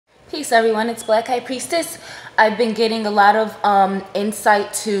Peace everyone, it's Black High Priestess. I've been getting a lot of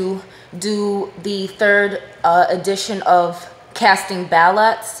insight to do the third edition of casting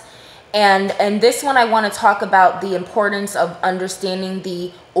ballots, and this one I want to talk about the importance of understanding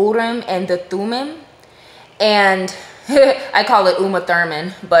the Urim and the Thu'min, and I call it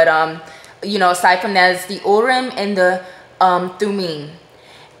Thum'min, but you know, aside from that, it's the Urim and the Thum'min.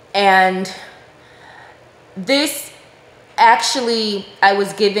 And this actually, I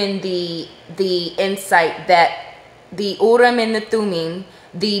was given the insight that the Urim and the Thum'min,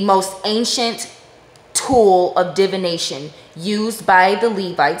 the most ancient tool of divination used by the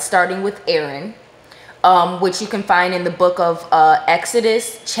Levites, starting with Aaron, which you can find in the book of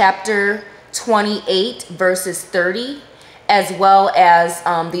Exodus chapter 28 verses 30, as well as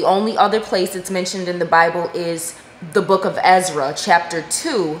the only other place it's mentioned in the Bible is the book of Ezra chapter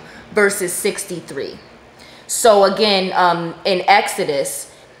 2 verses 63. So again, in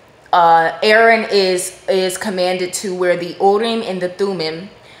Exodus, Aaron is commanded to wear the Urim and the Thu'min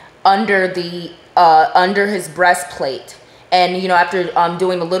under his breastplate. And you know, after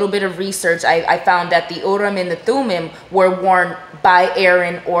doing a little bit of research, I found that the Urim and the Thu'min were worn by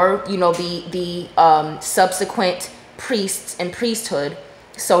Aaron, or you know, the subsequent priests and priesthood,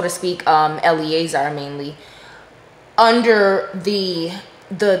 so to speak, Eleazar mainly, under the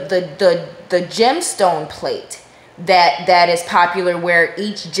gemstone plate that is popular, where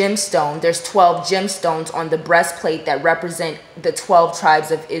each gemstone, there's 12 gemstones on the breastplate that represent the 12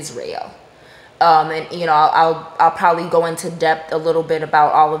 tribes of Israel. And you know, I'll probably go into depth a little bit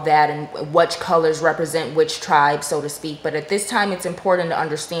about all of that and which colors represent which tribe, so to speak. But at this time, it's important to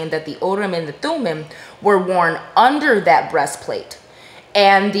understand that the Urim and the Thu'min were worn under that breastplate,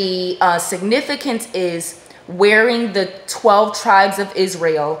 and the significance is wearing the 12 tribes of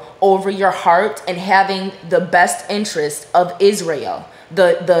Israel over your heart and having the best interest of Israel,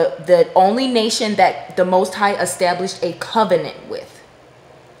 the only nation that the Most High established a covenant with,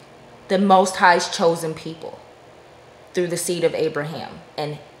 the Most High's chosen people through the seed of Abraham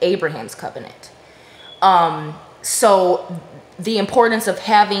and Abraham's covenant. So the importance of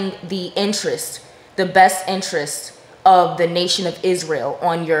having the interest, the best interest of the nation of Israel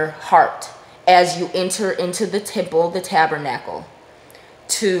on your heart as you enter into the temple, the tabernacle,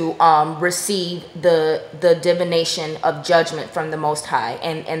 to receive the divination of judgment from the Most High,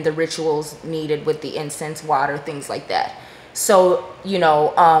 and the rituals needed with the incense, water, things like that. So, you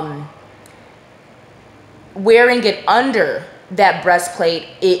know, wearing it under that breastplate,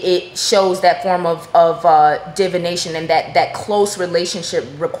 it shows that form of divination, and that close relationship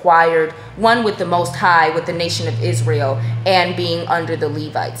required, one with the Most High, with the nation of Israel, and being under the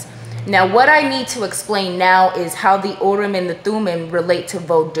Levites. Now, what I need to explain now is how the Urim and the Thu'min relate to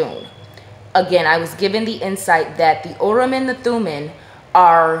Vodun. Again, I was given the insight that the Urim and the Thu'min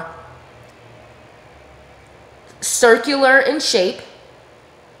are circular in shape,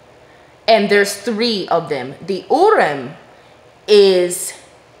 and there's 3 of them. The Urim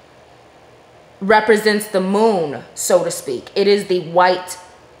represents the moon, so to speak. It is the white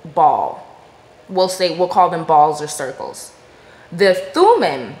ball. We'll call them balls or circles. The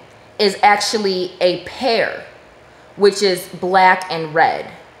Thu'min is actually a pair, which is black and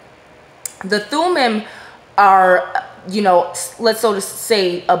red. The Thu'min are, you know, let's so to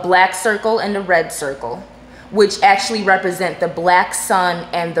say, a black circle and a red circle, which actually represent the black sun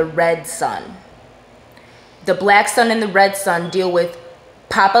and the red sun. The black sun and the red sun deal with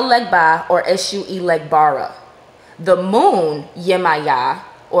Papa Legba or ExúELegBara. The moon, Yemaya,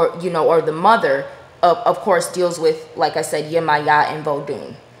 or you know, or the mother, of course, deals with, like I said, Yemaya and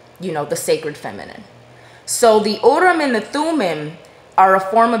Vodun, you know, the sacred feminine. So the Urim and the Thu'min are a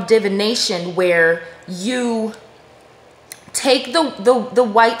form of divination where you take the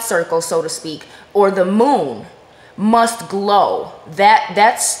white circle, so to speak, or the moon must glow.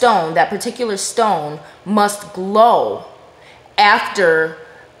 That stone, that particular stone, must glow after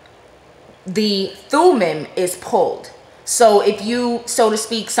the Thu'min is pulled. So if you, so to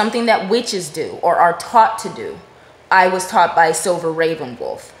speak, something that witches do or are taught to do, I was taught by Silver Raven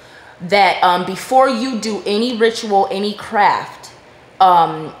Wolf, that before you do any ritual, any craft,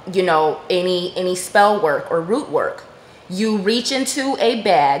 you know, any spell work or root work, you reach into a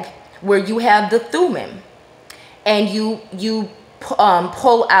bag where you have the Thu'min, and you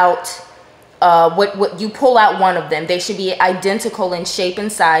pull out you pull out one of them. They should be identical in shape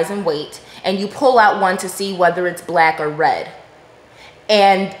and size and weight, and you pull out one to see whether it's black or red.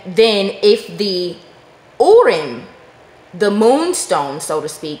 And then if the Urim, the moonstone, so to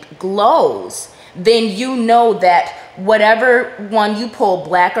speak, glows, then you know that whatever one you pull,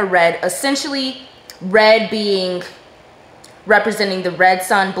 black or red, essentially red being representing the red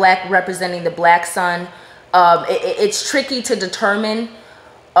sun, black representing the black sun. It's tricky to determine.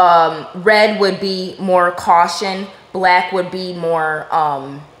 Red would be more caution, black would be more,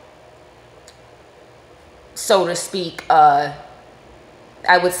 so to speak, I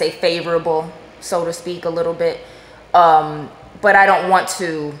would say favorable, so to speak, a little bit. But I don't want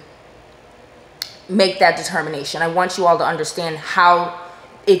to make that determination. I want you all to understand how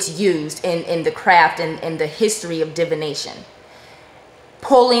it's used in the craft and in the history of divination.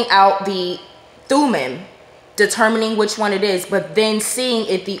 Pulling out the Thum'min, determining which one it is, but then seeing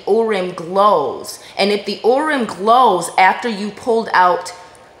if the Urim glows. And if the Urim glows after you pulled out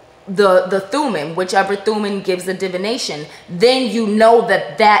the Thum'min, whichever Thum'min gives the divination, then you know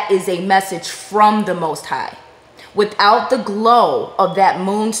that that is a message from the Most High. Without the glow of that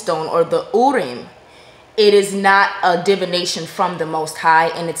moonstone or the Urim, it is not a divination from the Most High,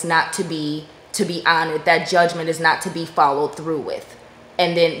 and it's not to be honored. That judgment is not to be followed through with,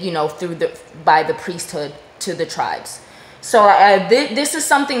 and then, you know, by the priesthood to the tribes. So this is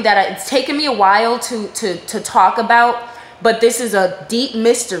something that it's taken me a while to talk about, but this is a deep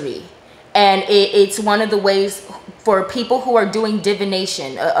mystery, and it's one of the ways for people who are doing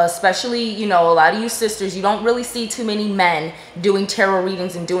divination, especially, you know, a lot of you sisters, you don't really see too many men doing tarot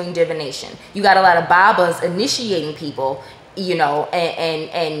readings and doing divination. You got a lot of babas initiating people, you know,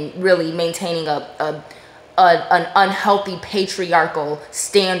 and really maintaining an unhealthy patriarchal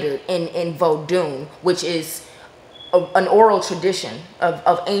standard in Vodun, which is an oral tradition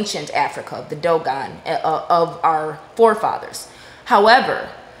of ancient Africa, the Dogon, of our forefathers. However,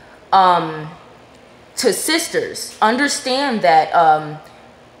 to sisters, understand that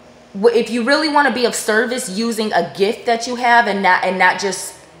if you really want to be of service using a gift that you have, and not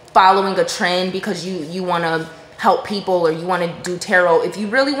just following a trend because you want to help people or you want to do tarot, if you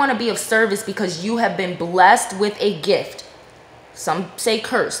really want to be of service because you have been blessed with a gift, some say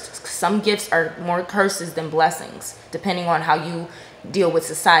cursed, some gifts are more curses than blessings depending on how you deal with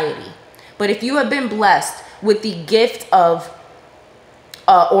society, but if you have been blessed with the gift of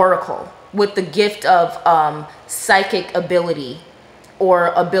oracle, with the gift of psychic ability or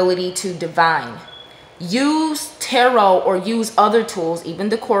ability to divine, use tarot or use other tools, even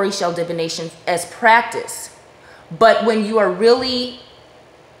the Cori shell divination, as practice. But when you are really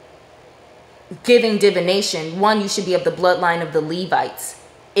giving divination, one, you should be of the bloodline of the Levites.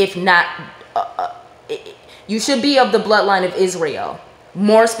 If not, you should be of the bloodline of Israel,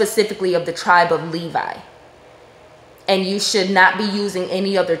 more specifically of the tribe of Levi. And you should not be using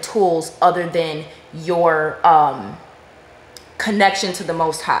any other tools other than your connection to the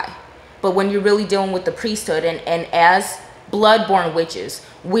Most High. But when you're really dealing with the priesthood, and as blood-born witches,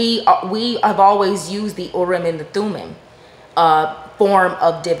 we have always used the Urim and the Thummim form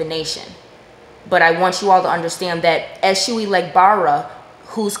of divination. But I want you all to understand that ExúELegBara,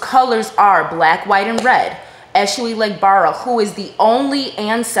 whose colors are black, white, and red, ExúELegBara, who is the only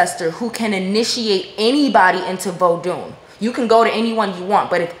ancestor who can initiate anybody into Vodun. You can go to anyone you want,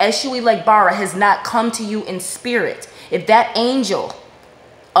 but if ExúELegBara has not come to you in spirit, if that angel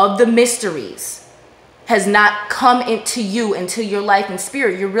of the mysteries has not come into you, into your life in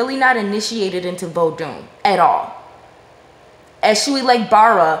spirit, you're really not initiated into Vodun at all.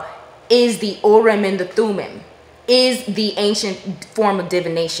 ExúELegBara is the Urim and the Thummim, is the ancient form of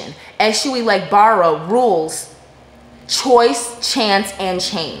divination. ExúELegBara rules choice, chance, and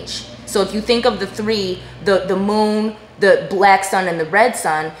change. So if you think of the three, the moon, the black sun, and the red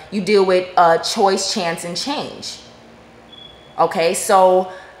sun, you deal with choice, chance, and change. Okay,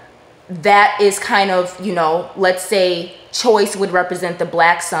 so that is kind of, you know, let's say choice would represent the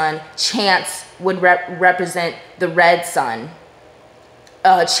black sun, chance would represent the red sun,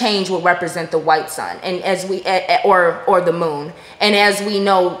 change will represent the white sun, and as we or the moon. And as we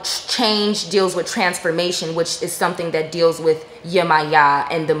know, change deals with transformation, which is something that deals with Yemaya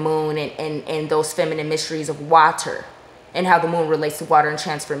and the moon and those feminine mysteries of water, and how the moon relates to water and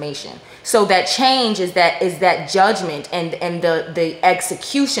transformation. So that change is that judgment and the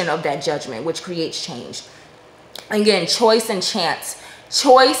execution of that judgment, which creates change. Again, choice and chance.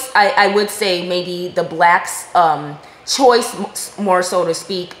 Choice, I would say maybe the blacks, choice, more so to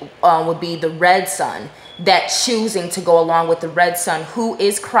speak, would be the red sun, that choosing to go along with the red sun, who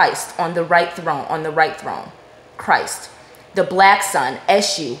is Christ on the right throne, Christ. The black sun,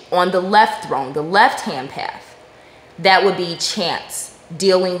 Eshu, on the left throne, the left-hand path. That would be chance,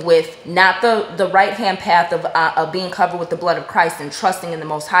 dealing with not the right-hand path of being covered with the blood of Christ and trusting in the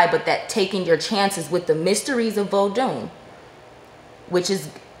Most High, but that taking your chances with the mysteries of Vodun, which is,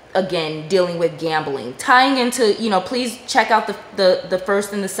 again, dealing with gambling. Tying into, you know, please check out the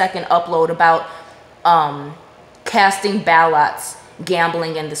first and the second upload about casting ballots,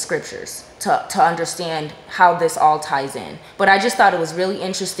 gambling in the scriptures to understand how this all ties in. But I just thought it was really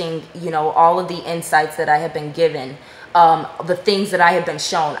interesting, you know, all of the insights that I have been given, the things that I have been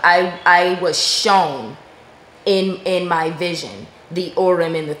shown. I was shown in my vision the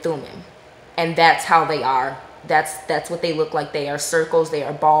Urim and the Thummim, and that's how they are. That's what they look like. They are circles, they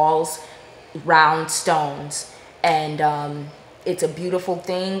are balls, round stones, and it's a beautiful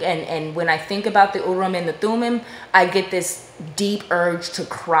thing. And when I think about the Urim and the Thummim, I get this deep urge to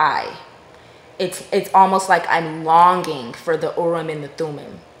cry. It's almost like I'm longing for the Urim and the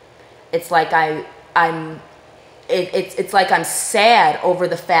Thummim. It's like it's like I'm sad over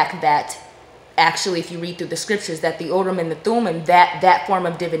the fact that actually, if you read through the scriptures, that the Urim and the Thummim, that form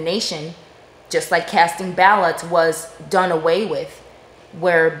of divination, just like casting ballots, was done away with,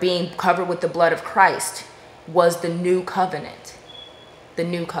 where being covered with the blood of Christ was the new covenant. The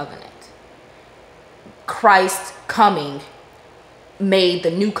new covenant. Christ coming made the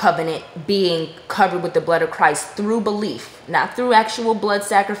new covenant being covered with the blood of Christ through belief, not through actual blood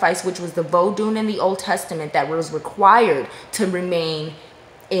sacrifice, which was the vodun in the Old Testament that was required to remain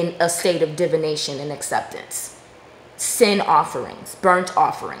in a state of divination and acceptance. Sin offerings, burnt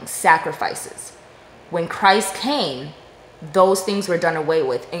offerings, sacrifices. When Christ came, those things were done away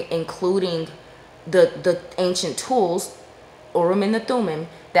with, including the ancient tools, Urim and the Thummim,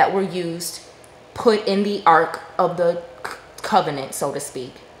 that were used, put in the Ark of the Covenant, so to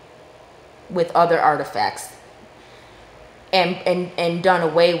speak, with other artifacts, and done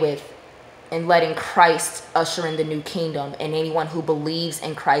away with, and letting Christ usher in the new kingdom. And anyone who believes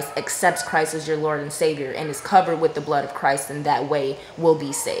in Christ, accepts Christ as your Lord and Savior, and is covered with the blood of Christ in that way, will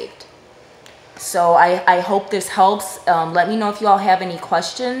be saved. So I hope this helps. Let me know if you all have any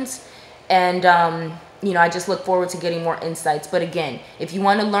questions, and you know, I just look forward to getting more insights. But again, if you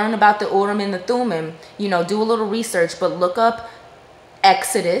want to learn about the Urim and the Thummim, you know, do a little research, but look up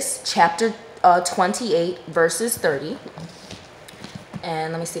Exodus chapter 28 verses 30.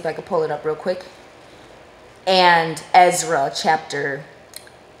 And let me see if I can pull it up real quick. And Ezra chapter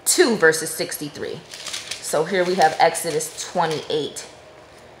 2 verses 63. So here we have Exodus 28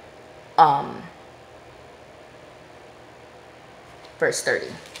 verse 30.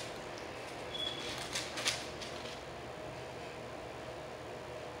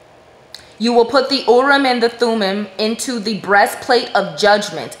 You will put the Urim and the Thummim into the breastplate of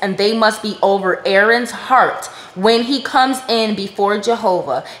judgment, and they must be over Aaron's heart when he comes in before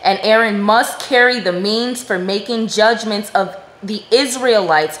Jehovah. And Aaron must carry the means for making judgments of the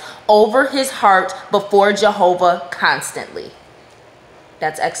Israelites over his heart before Jehovah constantly.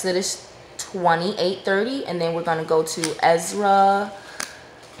 That's Exodus 28:30, and then we're going to go to Ezra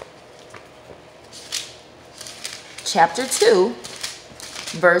chapter 2.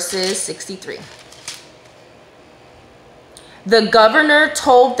 Verses 63. The governor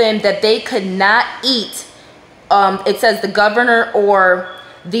told them that they could not eat. It says the governor, or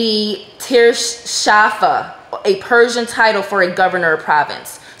the Tirshafa, a Persian title for a governor or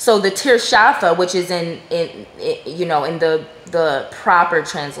province. So the Tirshafa, which is in the proper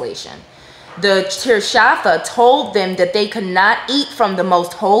translation, the Tirshafa told them that they could not eat from the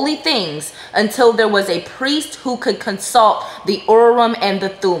most holy things until there was a priest who could consult the Urim and the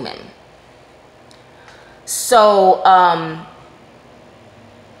Thummim. So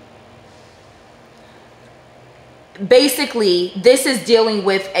basically, this is dealing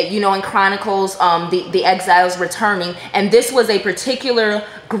with, you know, in Chronicles, the exiles returning, and this was a particular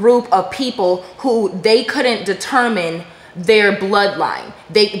group of people who they couldn't determine their bloodline.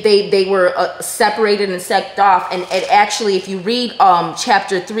 They were separated and sected off, and actually, if you read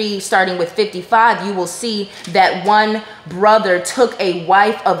chapter 3 starting with 55, you will see that one brother took a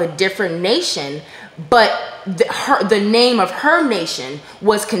wife of a different nation, but the name of her nation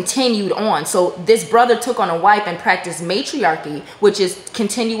was continued on. So this brother took on a wife and practiced matriarchy, which is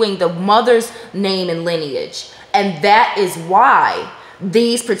continuing the mother's name and lineage. And that is why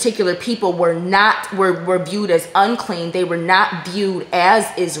these particular people were viewed as unclean. They were not viewed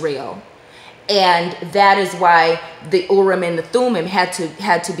as Israel. And that is why the Urim and the Thummim had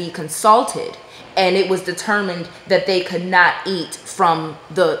to be consulted. And it was determined that they could not eat from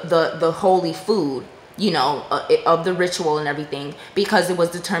the holy food, you know, of the ritual and everything, because it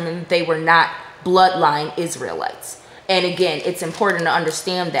was determined that they were not bloodline Israelites. And again, it's important to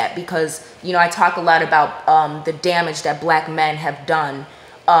understand that, because, you know, I talk a lot about the damage that black men have done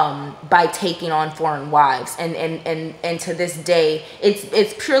by taking on foreign wives. And to this day,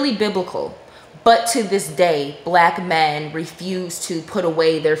 it's purely biblical. But to this day, black men refuse to put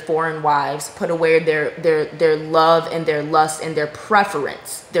away their foreign wives, put away their love and their lust and their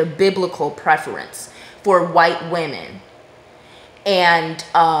preference, their biblical preference for white women and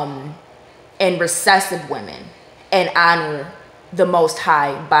recessive women and honor the Most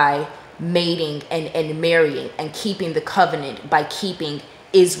High by mating and marrying and keeping the covenant by keeping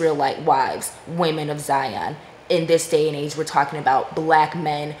Israelite wives, women of Zion. In this day and age, we're talking about black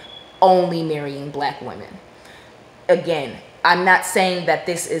men only marrying black women. Again, I'm not saying that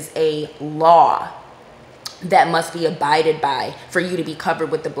this is a law that must be abided by for you to be covered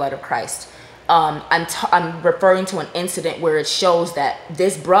with the blood of Christ. I'm referring to an incident where it shows that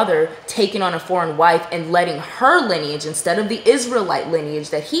this brother taking on a foreign wife and letting her lineage instead of the Israelite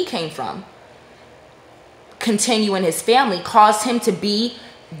lineage that he came from continue in his family caused him to be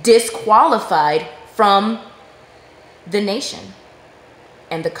disqualified from the nation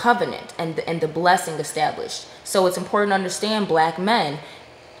and the covenant and the blessing established. So it's important to understand, black men,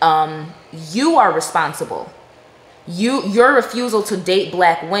 you are responsible. Your refusal to date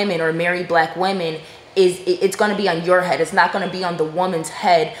black women or marry black women it's going to be on your head. It's not going to be on the woman's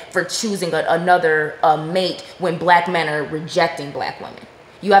head for choosing another mate when black men are rejecting black women.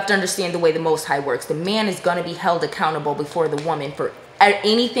 You have to understand the way the Most High works. The man is going to be held accountable before the woman for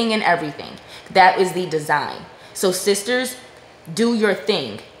anything and everything. That is the design. So sisters, do your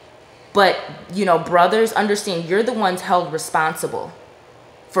thing. But, you know, brothers, understand you're the ones held responsible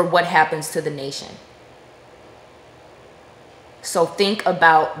for what happens to the nation. So think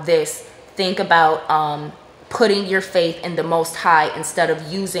about this. Think about putting your faith in the Most High instead of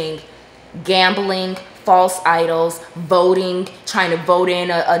using gambling, false idols, voting, trying to vote in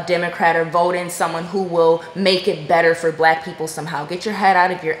a Democrat or vote in someone who will make it better for black people somehow. Get your head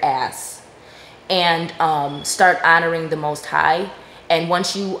out of your ass and start honoring the Most High. And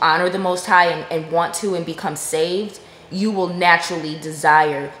once you honor the Most High and want to and become saved, you will naturally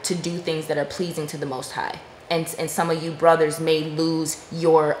desire to do things that are pleasing to the Most High. And some of you brothers may lose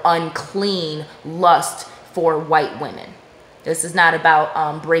your unclean lust for white women. This is not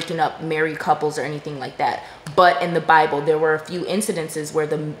about breaking up married couples or anything like that. But in the Bible, there were a few incidences where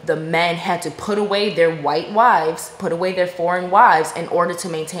the men had to put away their white wives, put away their foreign wives in order to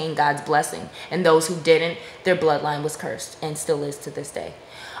maintain God's blessing. And those who didn't, their bloodline was cursed and still is to this day.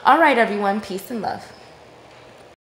 All right, everyone. Peace and love.